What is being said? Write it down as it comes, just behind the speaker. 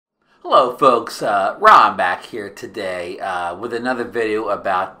Hello folks, Ron back here today with another video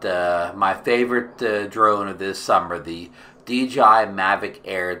about my favorite drone of this summer, the DJI Mavic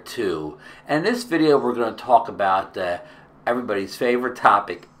Air 2. And in this video we're going to talk about everybody's favorite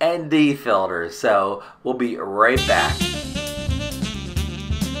topic, ND filters. So we'll be right back.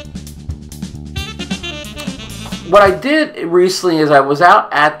 What I did recently is I was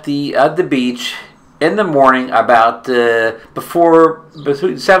out at the beach in the morning about between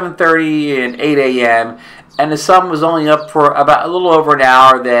 7:30 and 8 a.m. and the sun was only up for about a little over an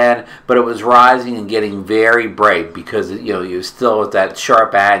hour then, but it was rising and getting very bright because you're still at that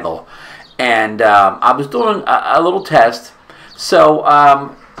sharp angle. And I was doing a little test. So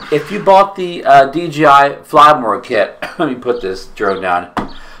if you bought the DJI Flymore kit, let me put this drone down.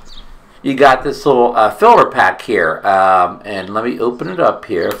 You got this little filter pack here, and let me open it up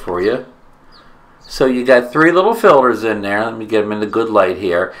here for you. So you got three little filters in there. Let me get them in the good light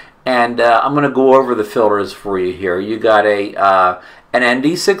here. And I'm going to go over the filters for you here. You got an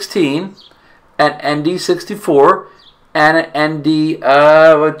ND16, an ND64, and an ND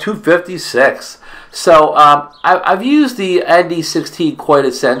 256. So I've used the ND16 quite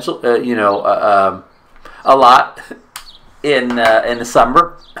a lot in the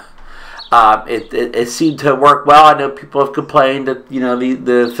summer. It seemed to work well. I know people have complained that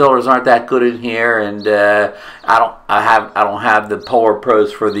the filters aren't that good in here, and I don't have the Polar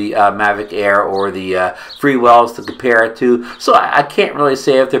Pros for the Mavic Air or the Freewells to compare it to, so I can't really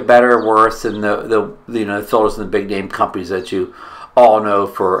say if they're better or worse than the filters in the big name companies that you all know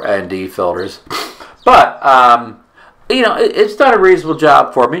for ND filters. But it's done a reasonable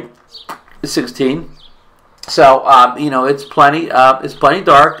job for me. It's 16. So it's plenty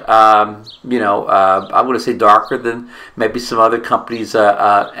dark. I'm going to say darker than maybe some other companies.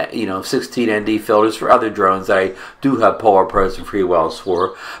 16 ND filters for other drones that I do have Polar Pros and Freewells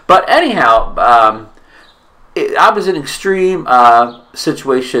for. But anyhow, I was in an extreme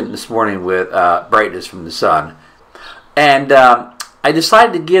situation this morning with brightness from the sun, and I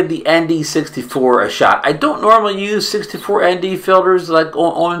decided to give the ND64 a shot. I don't normally use 64 ND filters like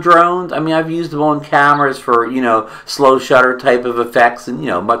on drones. I mean, I've used them on cameras for, slow shutter type of effects and,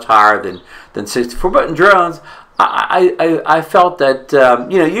 much higher than 64. But in drones, I felt that,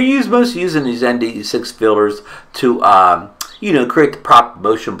 you're mostly using these ND6 filters to, create the proper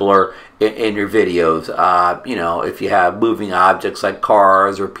motion blur in your videos. If you have moving objects like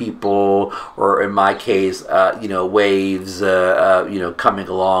cars or people, or in my case, waves, coming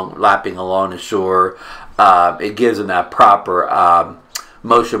along, lapping along the shore, it gives them that proper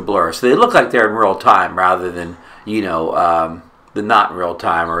motion blur. So they look like they're in real time rather than, the not in real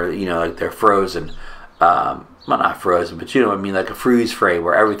time, or, like they're frozen. Well, not frozen, but you know what I mean, like a freeze frame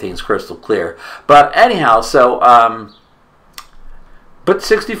where everything's crystal clear. But anyhow, so, put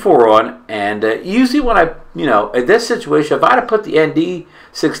 64 on, and usually when I, in this situation, if I'd have put the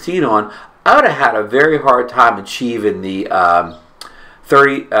ND16 on, I would have had a very hard time achieving the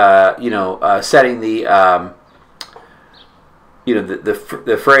 30, setting the,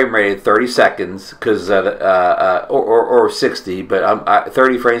 the frame rate at 30 seconds, because or 60, but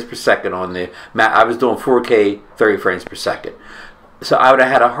 30 frames per second on the. I was doing 4K 30 frames per second, so I would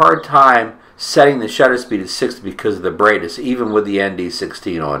have had a hard time setting the shutter speed at 60 because of the brightness. Even with the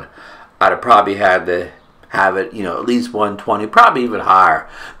ND16 on, I'd have probably had to have it, at least 120, probably even higher.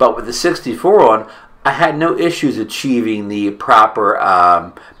 But with the 64 on, I had no issues achieving the proper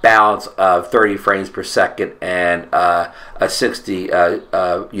balance of 30 frames per second and a 60,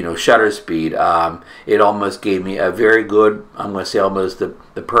 shutter speed. It almost gave me a very good, I'm going to say almost the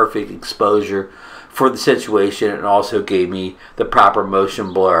perfect exposure for the situation, and also gave me the proper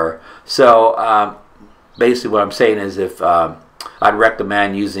motion blur. So basically what I'm saying is, if I'd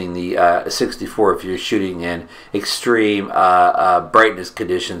recommend using the 64 if you're shooting in extreme brightness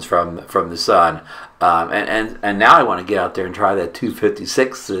conditions from the sun. And now I want to get out there and try that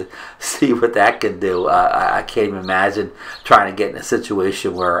 256 to see what that can do. I can't even imagine trying to get in a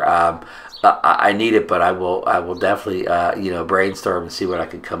situation where I need it, but I will definitely brainstorm and see what I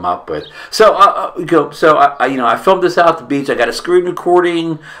can come up with. So I filmed this out at the beach. I got a screen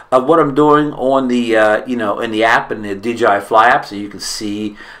recording of what I'm doing on the in the app, in the DJI Fly app, so you can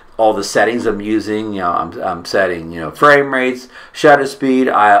see all the settings I'm using. I'm setting frame rates, shutter speed,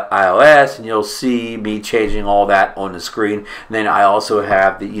 iOS, and you'll see me changing all that on the screen. And then I also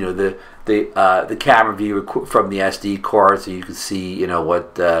have the camera view from the SD card, so you can see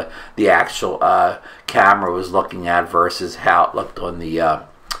what the actual camera was looking at versus how it looked on the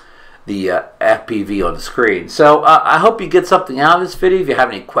FPV on the screen. So I hope you get something out of this video. If you have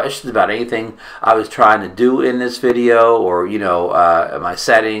any questions about anything I was trying to do in this video, or my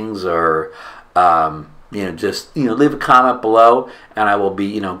settings, or just leave a comment below, and I will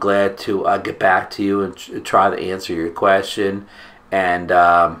be glad to get back to you and try to answer your question. And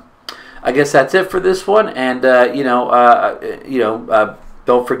I guess that's it for this one. And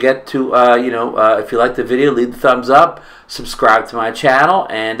don't forget to if you like the video, leave the thumbs up, subscribe to my channel,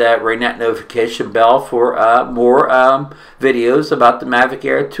 and ring that notification bell for more videos about the Mavic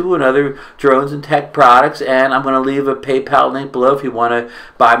Air 2 and other drones and tech products. And I'm going to leave a PayPal link below if you want to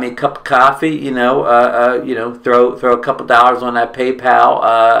buy me a cup of coffee. Throw a couple dollars on that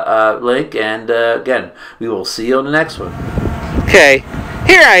PayPal link. And again, we will see you on the next one. Okay.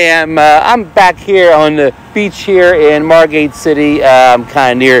 Here I am. I'm back here on the beach here in Margate City. I'm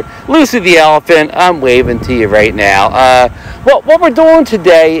kind of near Lucy the Elephant. I'm waving to you right now. What we're doing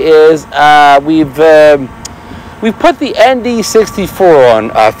today is we've put the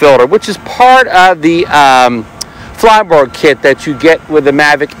ND64 on filter, which is part of the Flymore kit that you get with the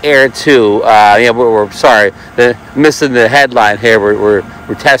Mavic Air 2. We're sorry, missing the headline here. We're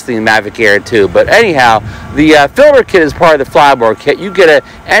testing the Mavic Air 2. But anyhow, the filter kit is part of the Flymore kit. You get an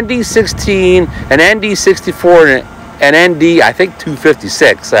ND16, an ND64, and an ND, I think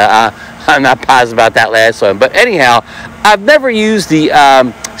 256. I'm not positive about that last one. But anyhow, I've never used the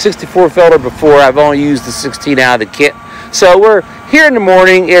 64 filter before. I've only used the 16 out of the kit. So we're here in the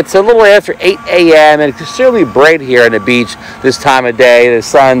morning. It's a little after 8 a.m. and it's extremely bright here on the beach this time of day. The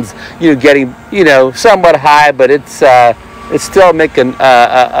sun's getting somewhat high, but it's still making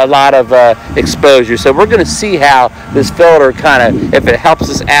a lot of exposure. So we're going to see how this filter kind of, if it helps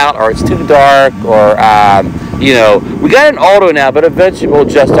us out, or it's too dark, or we got an auto now, but eventually we'll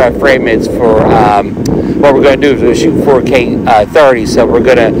adjust our frame rates for what we're going to do is we'll shoot 4K 30, so we're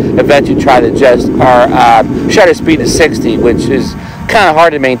going to eventually try to adjust our shutter speed to 60, which is kind of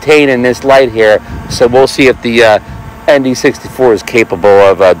hard to maintain in this light here. So we'll see if the ND64 is capable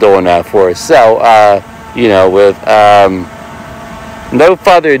of doing that for us. So with no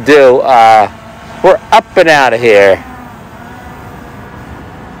further ado, we're up and out of here.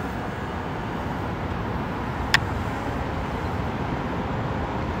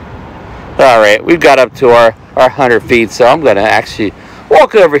 Alright, we've got up to our 100 feet, so I'm going to actually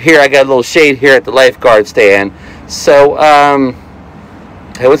walk over here. I got a little shade here at the lifeguard stand. So,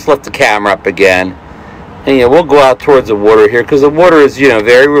 okay, let's lift the camera up again. And we'll go out towards the water here, because the water is,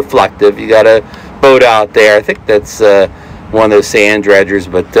 very reflective. You got a boat out there. I think that's one of those sand dredgers,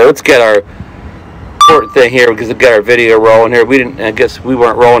 but let's get our important thing here, because we've got our video rolling here. I guess we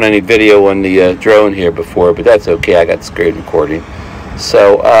weren't rolling any video on the drone here before, but that's okay. I got screen recording.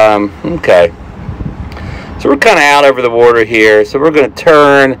 So, okay. So we're kind of out over the water here. So we're going to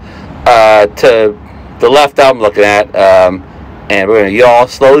turn to the left I'm looking at, and we're going to yaw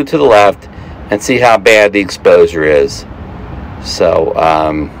slowly to the left and see how bad the exposure is. So,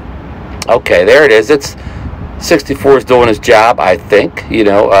 okay, there it is. It's 64 is doing its job, I think.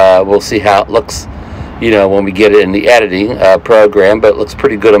 We'll see how it looks, when we get it in the editing program, but it looks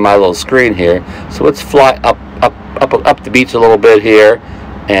pretty good on my little screen here. So let's fly up the beach a little bit here,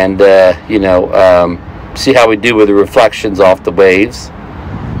 and see how we do with the reflections off the waves.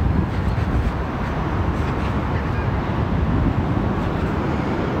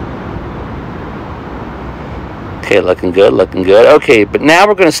 Okay, looking good, looking good. Okay, but now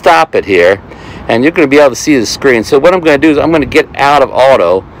we're going to stop it here, and you're going to be able to see the screen. So what I'm going to do is I'm going to get out of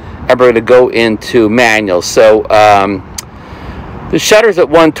auto, and we're going to go into manual. So the shutter's at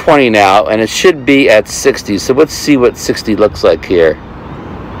 120 now, and it should be at 60. So let's see what 60 looks like here.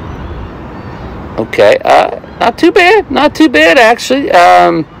 Okay, not too bad actually. We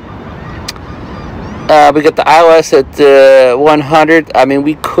got the iOS at 100. I mean,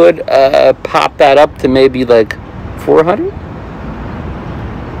 we could pop that up to maybe like 400.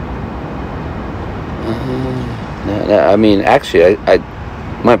 No, I mean, actually, I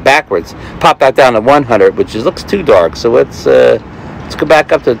went backwards. Pop that down to 100, which looks too dark. So let's go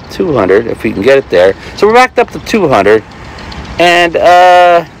back up to 200 if we can get it there. So we're backed up to 200, and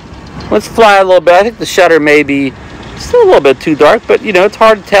let's fly a little bit. I think the shutter may be still a little bit too dark, but it's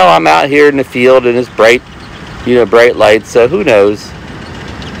hard to tell. I'm out here in the field and it's bright, bright lights. So who knows?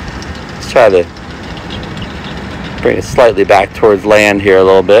 Let's try to bring it slightly back towards land here a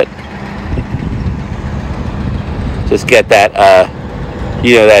little bit. Just get that,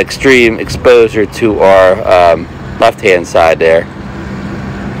 that extreme exposure to our left-hand side there,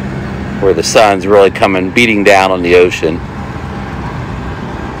 where the sun's really beating down on the ocean.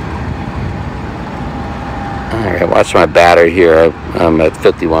 right, watch my battery here. I'm at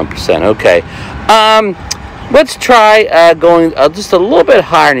 51%. Okay. Let's try going just a little bit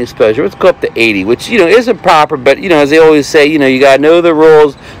higher in exposure. Let's go up to 80, which, you know, isn't proper, but, you know, as they always say, you know, you got to know the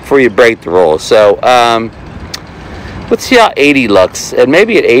rules before you break the rules. So, let's see how 80 looks. And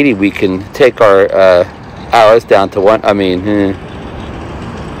maybe at 80 we can take our hours down to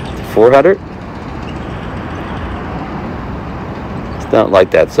 400. Don't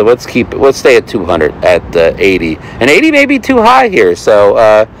like that, so let's keep it. Let's stay at 200 at 80, and 80 may be too high here.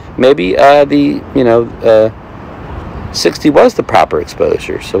 So maybe the 60 was the proper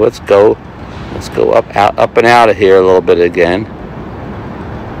exposure. So let's go up and out of here a little bit again.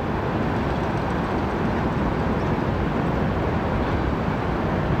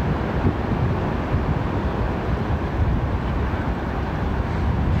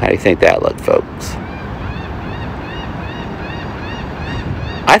 How do you think that looked, folks?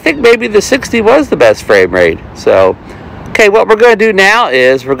 I think maybe the 60 was the best frame rate. So, okay, what we're going to do now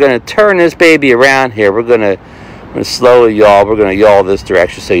is we're going to turn this baby around here. We're going to slowly yaw. We're going to yaw this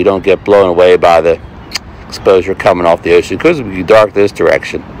direction so you don't get blown away by the exposure coming off the ocean, because it will be dark this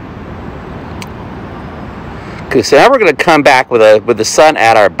direction. Okay, so now we're going to come back with the sun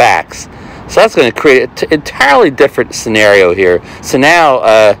at our backs. So that's going to create an entirely different scenario here. So now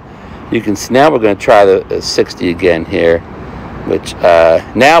now we're going to try the 60 again here. Which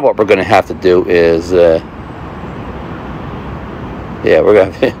now what we're going to have to do is, we're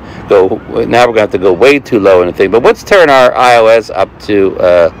going to have to go way too low in the thing. But let's turn our iOS up to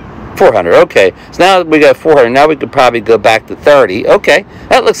 400. Okay, so now we got 400. Now we could probably go back to 30. Okay,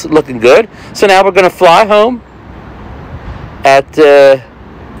 that looks looking good. So now we're going to fly home at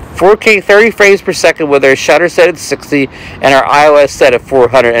 4K 30 frames per second with our shutter set at 60 and our iOS set at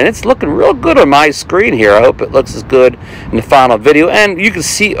 400, and it's looking real good on my screen here. I hope it looks as good in the final video, and you can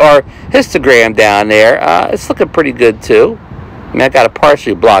see our histogram down there. It's looking pretty good too. I mean, I got it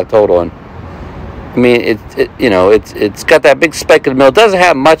partially blocked. Hold on. I mean, it's got that big spike in the middle. It doesn't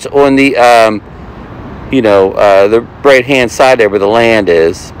have much on the the right hand side there where the land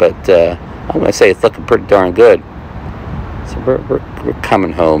is, but I'm gonna say it's looking pretty darn good. So we're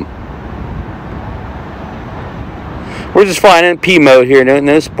coming home. We're just flying in P mode here,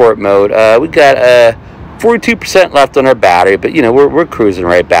 no sport mode. We got 42% left on our battery, but you know we're cruising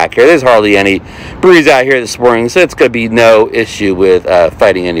right back here. There's hardly any breeze out here this morning, so it's going to be no issue with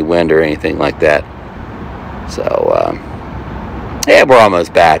fighting any wind or anything like that. So yeah, we're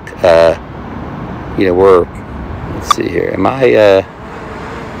almost back. Let's see here. Am I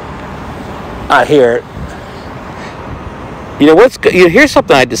here? Here's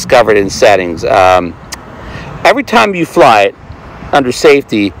something I discovered in settings. Every time you fly it under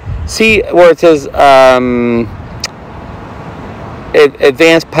safety, see where it says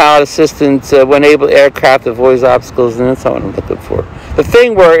advanced pilot assistance when able to aircraft avoid obstacles, and that's not what I'm looking for. The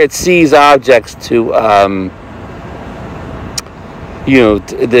thing where it sees objects to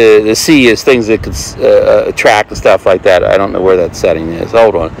the sea is things that could attract and stuff like that. I don't know where that setting is.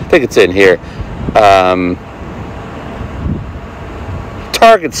 Hold on, I think it's in here.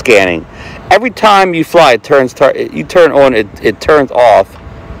 Target scanning. Every time you fly, it turns you turn on it turns off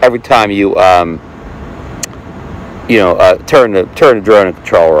every time you turn the drone and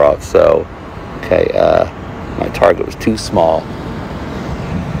controller off. So okay, my target was too small.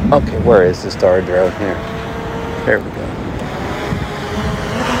 Okay, where is the star drone here? There we go.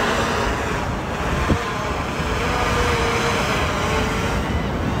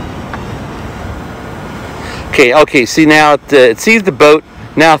 Okay, see now it sees the boat.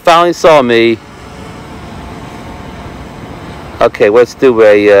 Now it finally saw me. Okay, let's do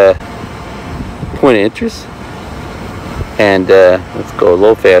a point of interest. And let's go a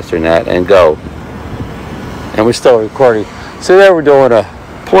little faster than that and go. And we're still recording. So there we're doing a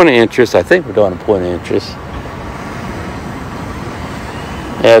point of interest. I think we're doing a point of interest.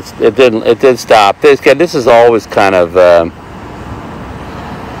 Yeah, it did stop. This is always kind of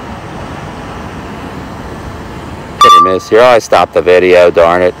hit or miss here. Oh, I stopped the video,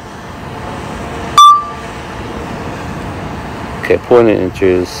 darn it. Okay, point of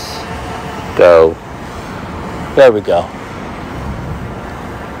interest. Go. There we go.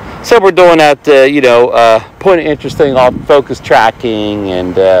 So we're doing that, point of interest thing, all focus tracking,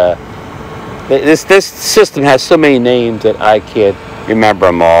 and this system has so many names that I can't remember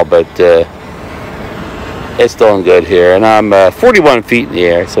them all, but it's doing good here. And I'm 41 feet in the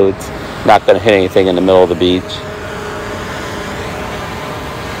air, so it's not going to hit anything in the middle of the beach.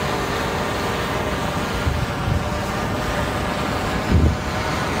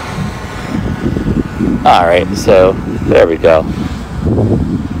 All right, so there we go.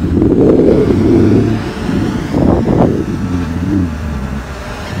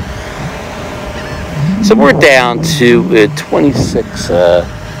 So we're down to 26.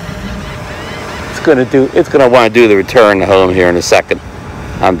 It's gonna want to do the return home here in a second.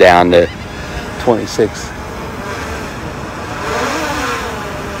 I'm down to 26.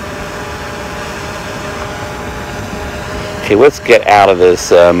 Okay, let's get out of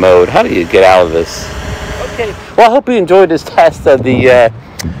this mode. How do you get out of this? Okay. Well, I hope you enjoyed this test of the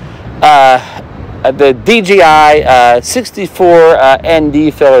DJI 64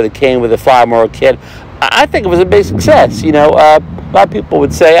 ND filler that came with the Flymore kit. I think it was a big success. You know, a lot of people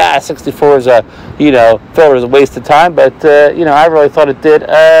would say, 64 is a, filler is a waste of time, but you know, I really thought it did,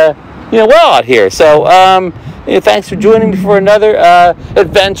 well out here. So, thanks for joining me for another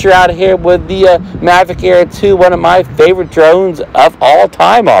adventure out here with the Mavic Air 2, one of my favorite drones of all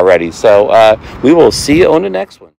time already. So, we will see you on the next one.